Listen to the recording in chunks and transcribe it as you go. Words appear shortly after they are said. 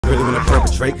really wanna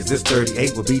perpetrate, cause this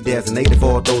 38 will be designated for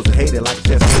all those who hate it like it's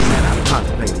just man I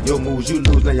contemplated. Your moves you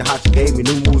lose, now your hot you gave me.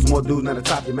 New moves, more dudes, now the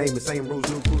top you made me. Same rules,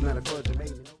 new crews, now the fudge you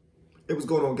made me. Hey, what's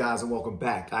going on, guys, and welcome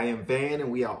back. I am Van, and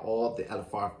we are all the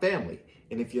LFR family.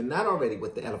 And if you're not already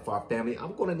with the LFR family,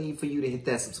 I'm gonna need for you to hit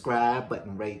that subscribe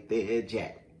button right there,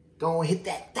 Jack. Go and hit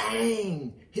that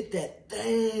thing. Hit that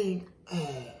thing.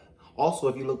 Also,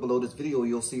 if you look below this video,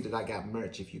 you'll see that I got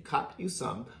merch. If you copy you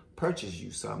some, purchase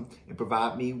you some, and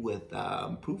provide me with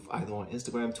proof either on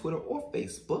Instagram, Twitter, or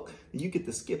Facebook, you get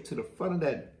to skip to the front of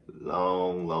that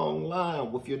long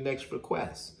line with your next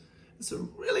request. It's a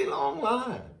really long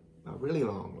line. A really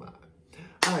long line.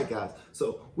 All right, guys.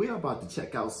 So we are about to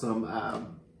check out some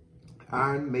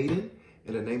Iron Maiden,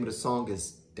 and the name of the song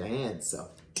is Dance of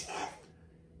Death.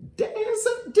 Dance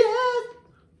of Death.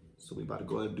 So we about to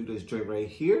go ahead and do this joint right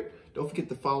here. Don't forget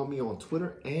to follow me on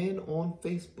Twitter and on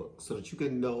Facebook so that you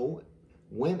can know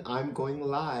when I'm going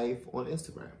live on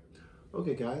Instagram.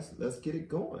 Okay, guys, let's get it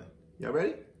going. Y'all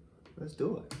ready? Let's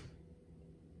do it.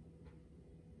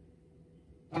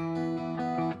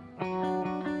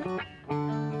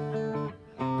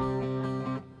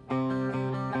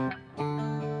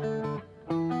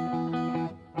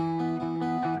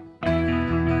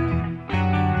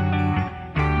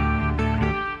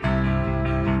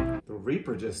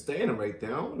 Reaper just standing right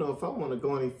there. I don't know if I want to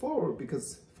go any forward,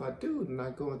 because if I do, then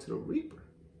I go into the Reaper.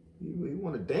 You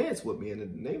want to dance with me, and the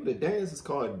name of the dance is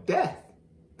called Death.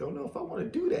 Don't know if I want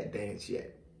to do that dance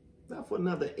yet. Not for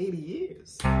another 80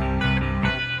 years.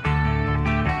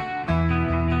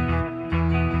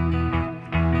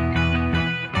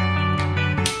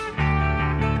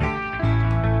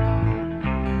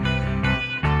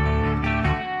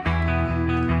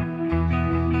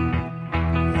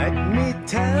 Let me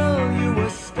tell you a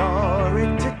story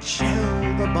to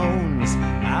chill the bones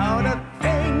out a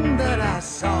thing that I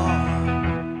saw.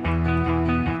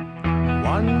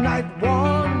 One night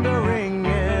wandering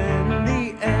in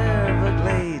the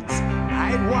Everglades,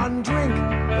 I'd one drink,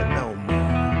 but no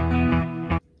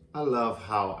more. I love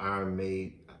how Iron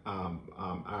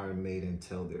Maiden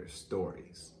tell their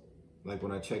stories. Like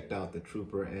when I checked out the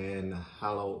Trooper and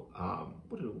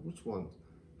which one?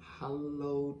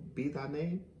 Hallowed Be Thy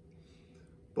Name?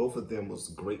 Both of them was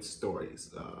great stories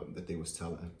that they was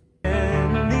telling.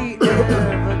 In the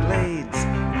Everglades,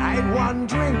 I'd one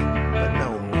drink, but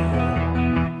no more.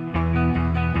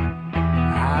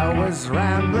 I was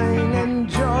rambling,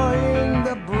 enjoying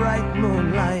the bright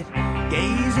moonlight,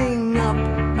 gazing up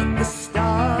at the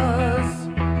stars,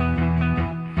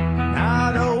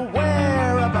 not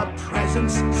aware of a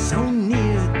presence so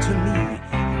near to me,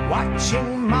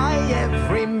 watching my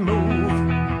every move.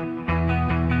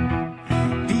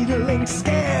 Feeling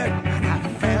scared, and I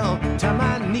fell to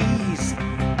my knees.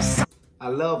 I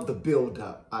love the build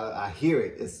up. I hear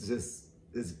it.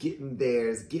 It's getting there.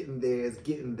 It's getting there. It's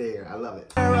getting there. I love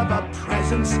it. Of a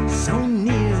presence so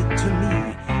near to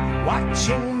me,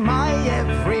 watching my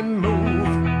every move.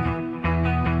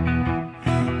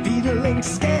 Feeling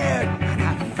scared, and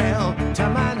I fell to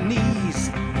my knees.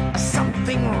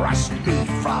 Something rushed me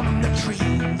from the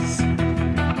trees,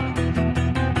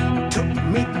 took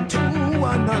me to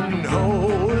an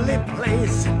unholy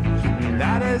place.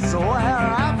 That is where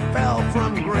I fell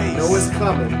from grace. I know it's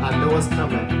coming. I know it's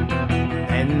coming.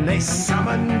 And they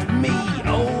summoned me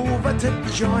over to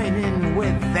join in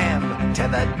with them to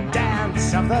the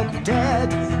dance of the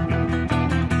dead.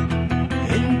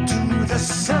 Into the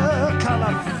circle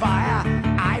of fire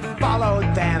I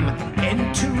followed them.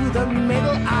 Into the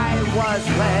middle I was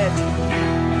led.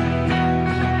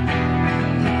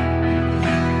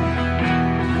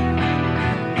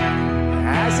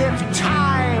 As if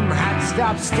time had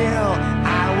stopped still,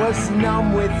 I was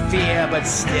numb with fear, but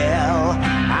still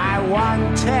I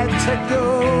wanted to go.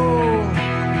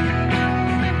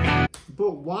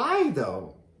 But why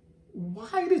though?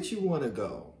 Why did you want to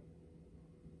go?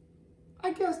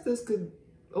 I guess this could,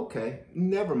 okay,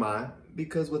 never mind.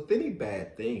 Because with any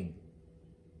bad thing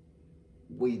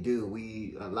we do,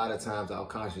 a lot of times our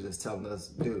conscience is telling us,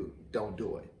 dude, don't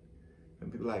do it.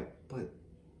 And people are like, but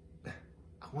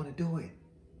I want to do it.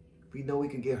 We know we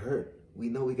can get hurt. We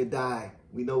know we can die.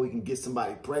 We know we can get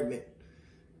somebody pregnant.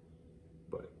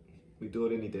 But we do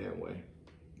it any damn way.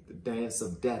 The dance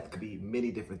of death could be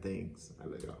many different things. I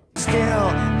let go. Still,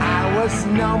 I was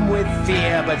numb with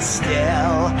fear, but still,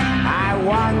 I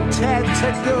wanted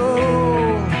to go.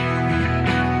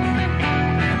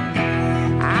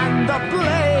 And the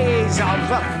blaze of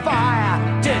the fire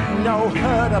did no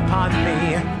hurt upon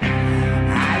me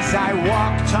as I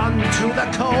walked onto the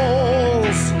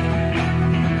coals.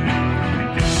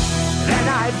 Then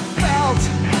I felt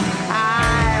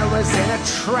I was was in a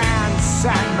trance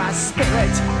and my spirit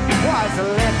was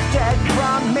lifted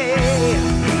from me.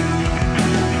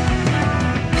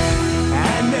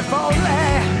 And if only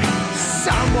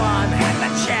someone had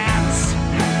the chance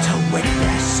to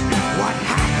witness what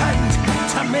happened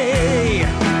to me.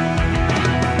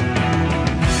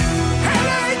 And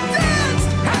I danced,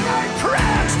 and I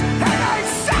pranced, and I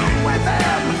sang with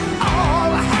them, all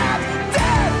half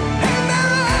dead in their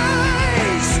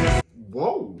eyes.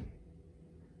 Whoa.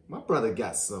 My brother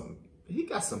got some, he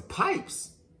got some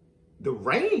pipes. The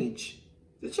range.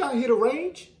 Did y'all hear the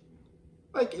range?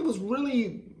 Like, it was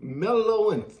really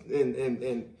mellow and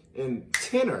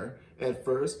tenor at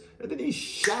first, and then he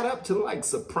shot up to like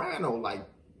soprano, like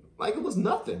it was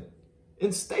nothing,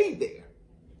 and stayed there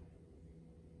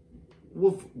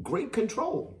with great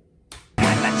control.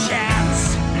 And the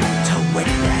chance to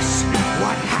witness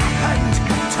what happened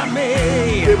to me.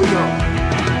 Here we go.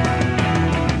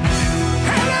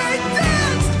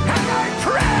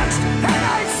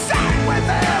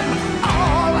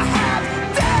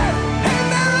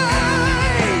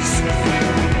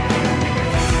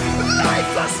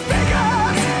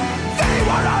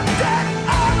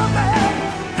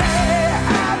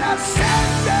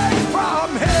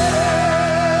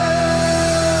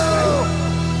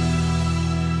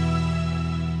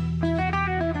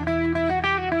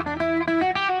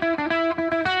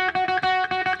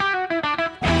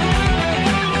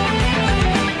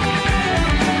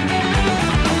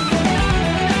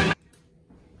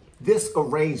 This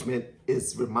arrangement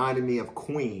is reminding me of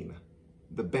Queen,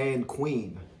 the band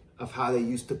Queen, of how they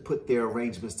used to put their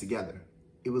arrangements together.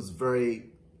 It was very,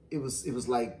 it was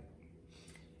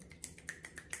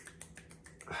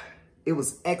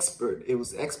expert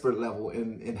level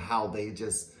in how they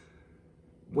just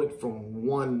went from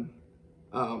one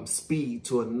speed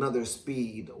to another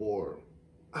speed, or,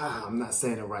 I'm not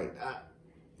saying it right.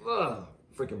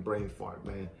 Freaking brain fart,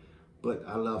 man. But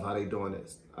I love how they doing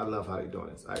this. I love how they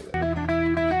doing this. All right.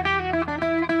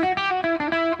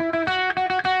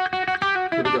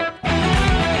 Here we go.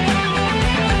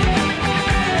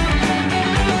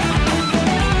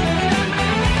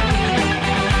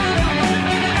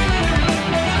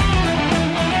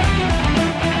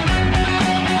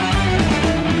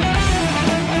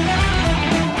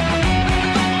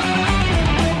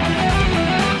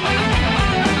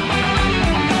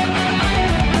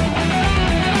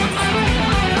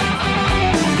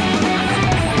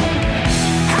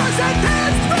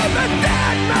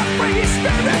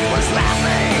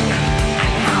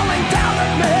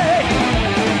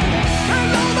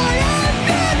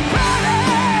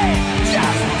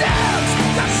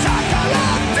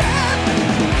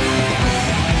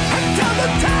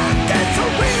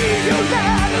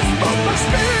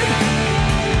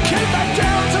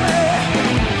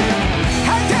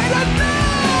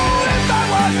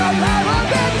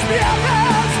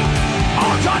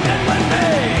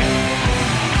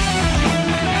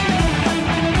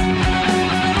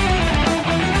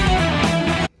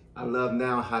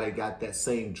 Now how they got that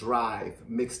same drive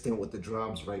mixed in with the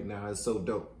drums right now. It's so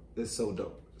dope. It's so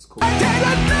dope. It's cool. I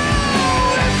didn't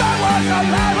know if I was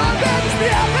alive against the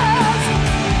others,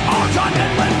 all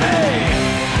joining with me.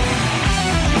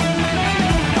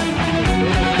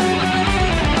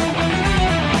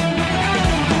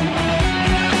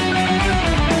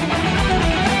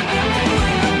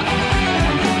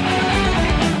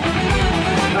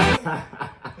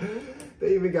 They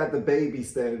even got the baby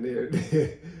standing there.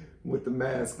 With the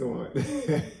mask on. But look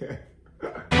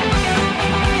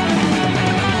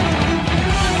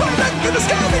at the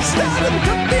sky, they stared and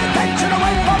took the attention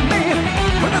away from me.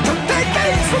 When they took their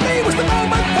gaze from me was the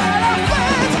moment that I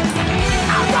fled.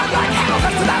 I run like hell,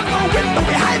 that's without no window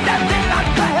behind that did not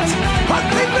glance. One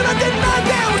thing that I did not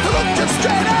do was to look just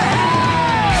straight ahead.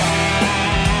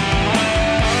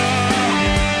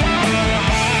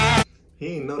 He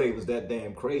didn't know they was that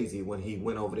damn crazy when he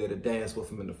went over there to dance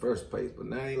with him in the first place. But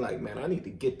now he like, man, I need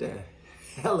to get the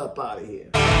hell up out of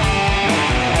here.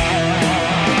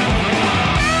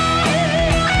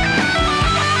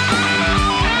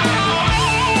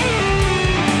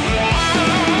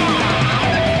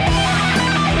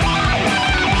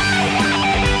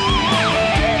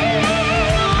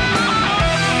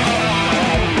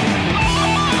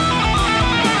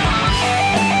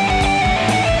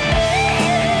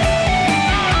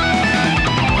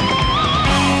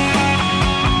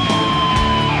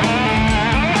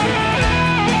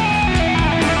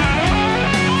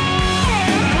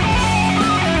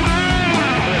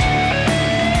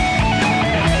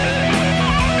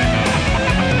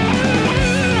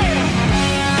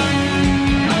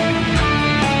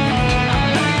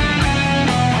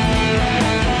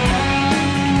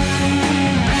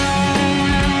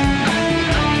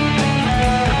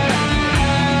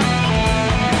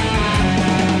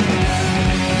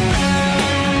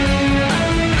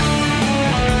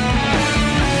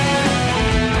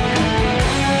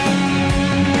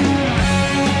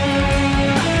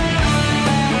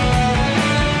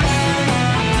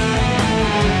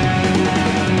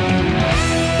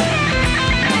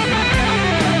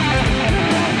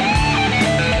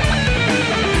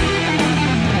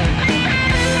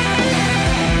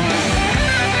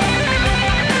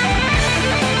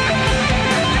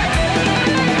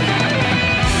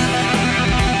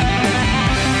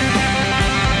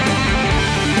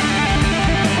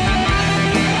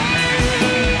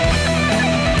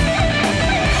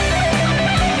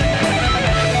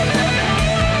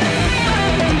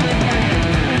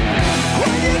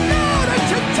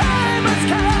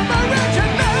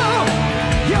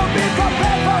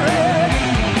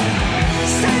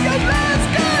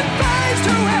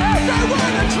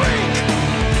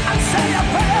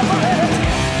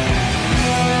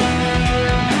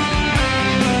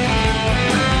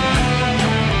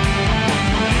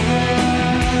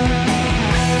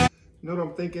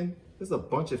 thinking? There's a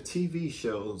bunch of TV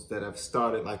shows that have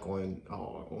started like on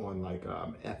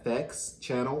FX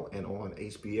channel and on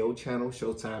HBO channel,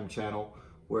 Showtime channel,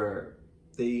 where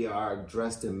they are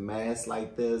dressed in masks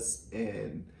like this,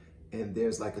 and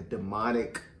there's like a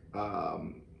demonic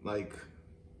like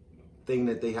thing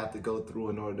that they have to go through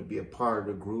in order to be a part of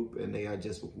the group, and they are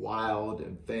just wild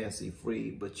and fancy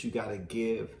free, but you gotta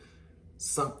give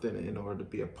something in order to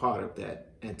be a part of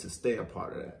that and to stay a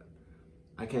part of that.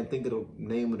 I can't think of the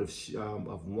name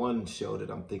of one show that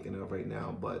I'm thinking of right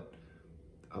now, but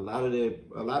a lot of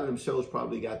them shows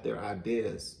probably got their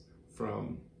ideas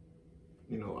from,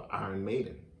 you know, Iron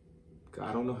Maiden.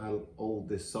 I don't know how old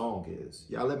this song is.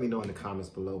 Y'all let me know in the comments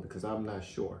below because I'm not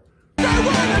sure. I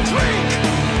wanna drink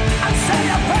and say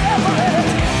a prayer for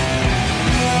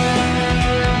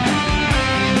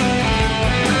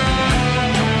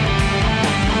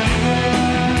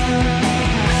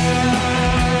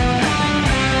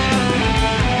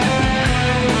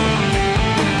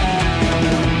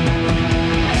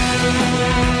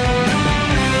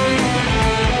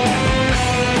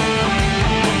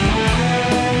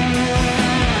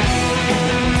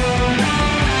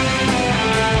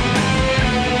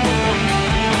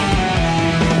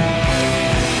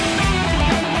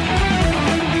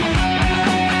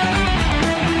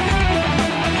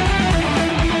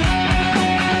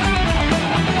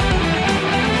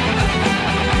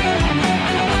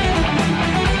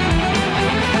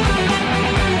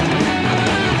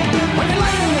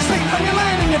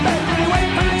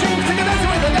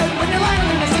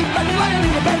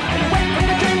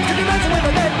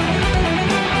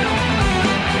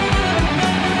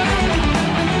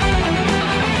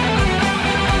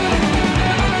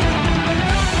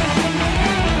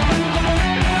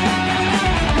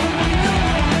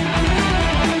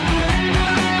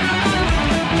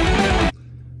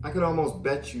I could almost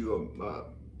bet you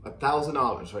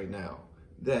 $1,000 right now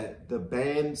that the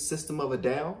band System of a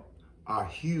Down are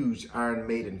huge Iron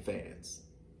Maiden fans,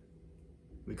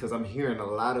 because I'm hearing a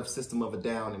lot of System of a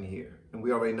Down in here, and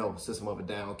we already know System of a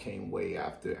Down came way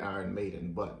after Iron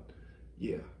Maiden, but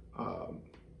yeah,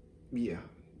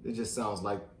 it just sounds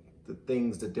like the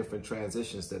different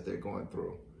transitions that they're going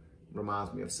through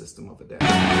reminds me of System of a Down.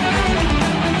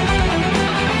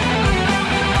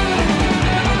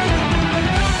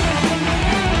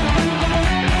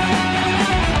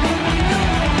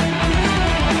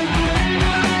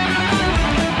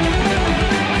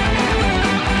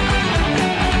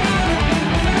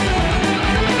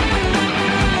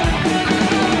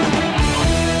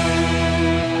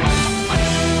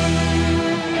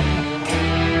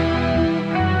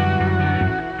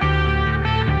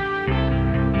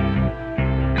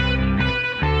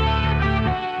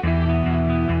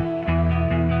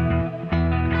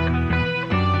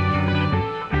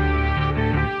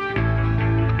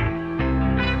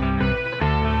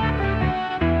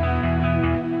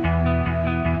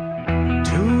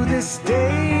 this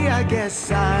day, I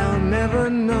guess I'll never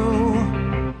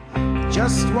know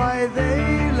just why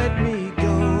they let me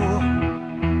go.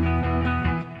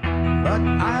 But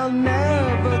I'll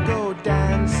never go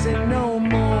dancing no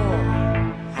more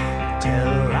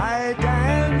till I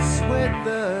dance with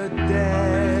the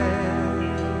dead.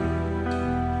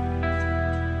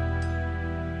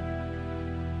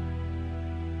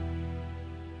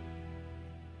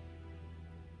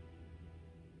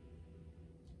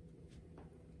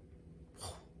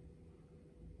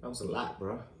 That was a lot,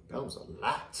 bro. That was a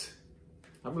lot.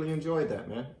 I really enjoyed that,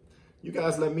 man. You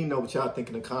guys let me know what y'all think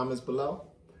in the comments below.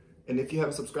 And if you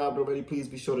haven't subscribed already, please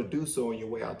be sure to do so on your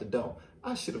way out the door.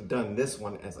 I should have done this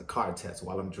one as a car test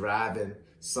while I'm driving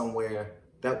somewhere.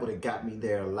 That would have got me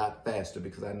there a lot faster,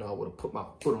 because I know I would have put my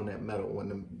foot on that metal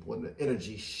when the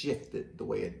energy shifted the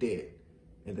way it did.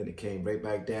 And then it came right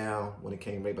back down. When it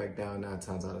came right back down, 9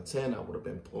 times out of 10, I would have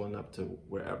been pulling up to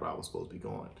wherever I was supposed to be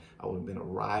going. I would have been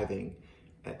arriving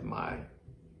at my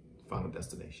final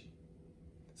destination.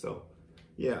 So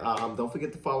yeah, don't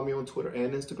forget to follow me on Twitter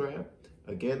and Instagram.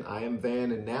 Again, I am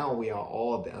Van, and now we are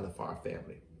all the LFR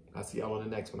family. I'll see y'all on the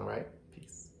next one, all right?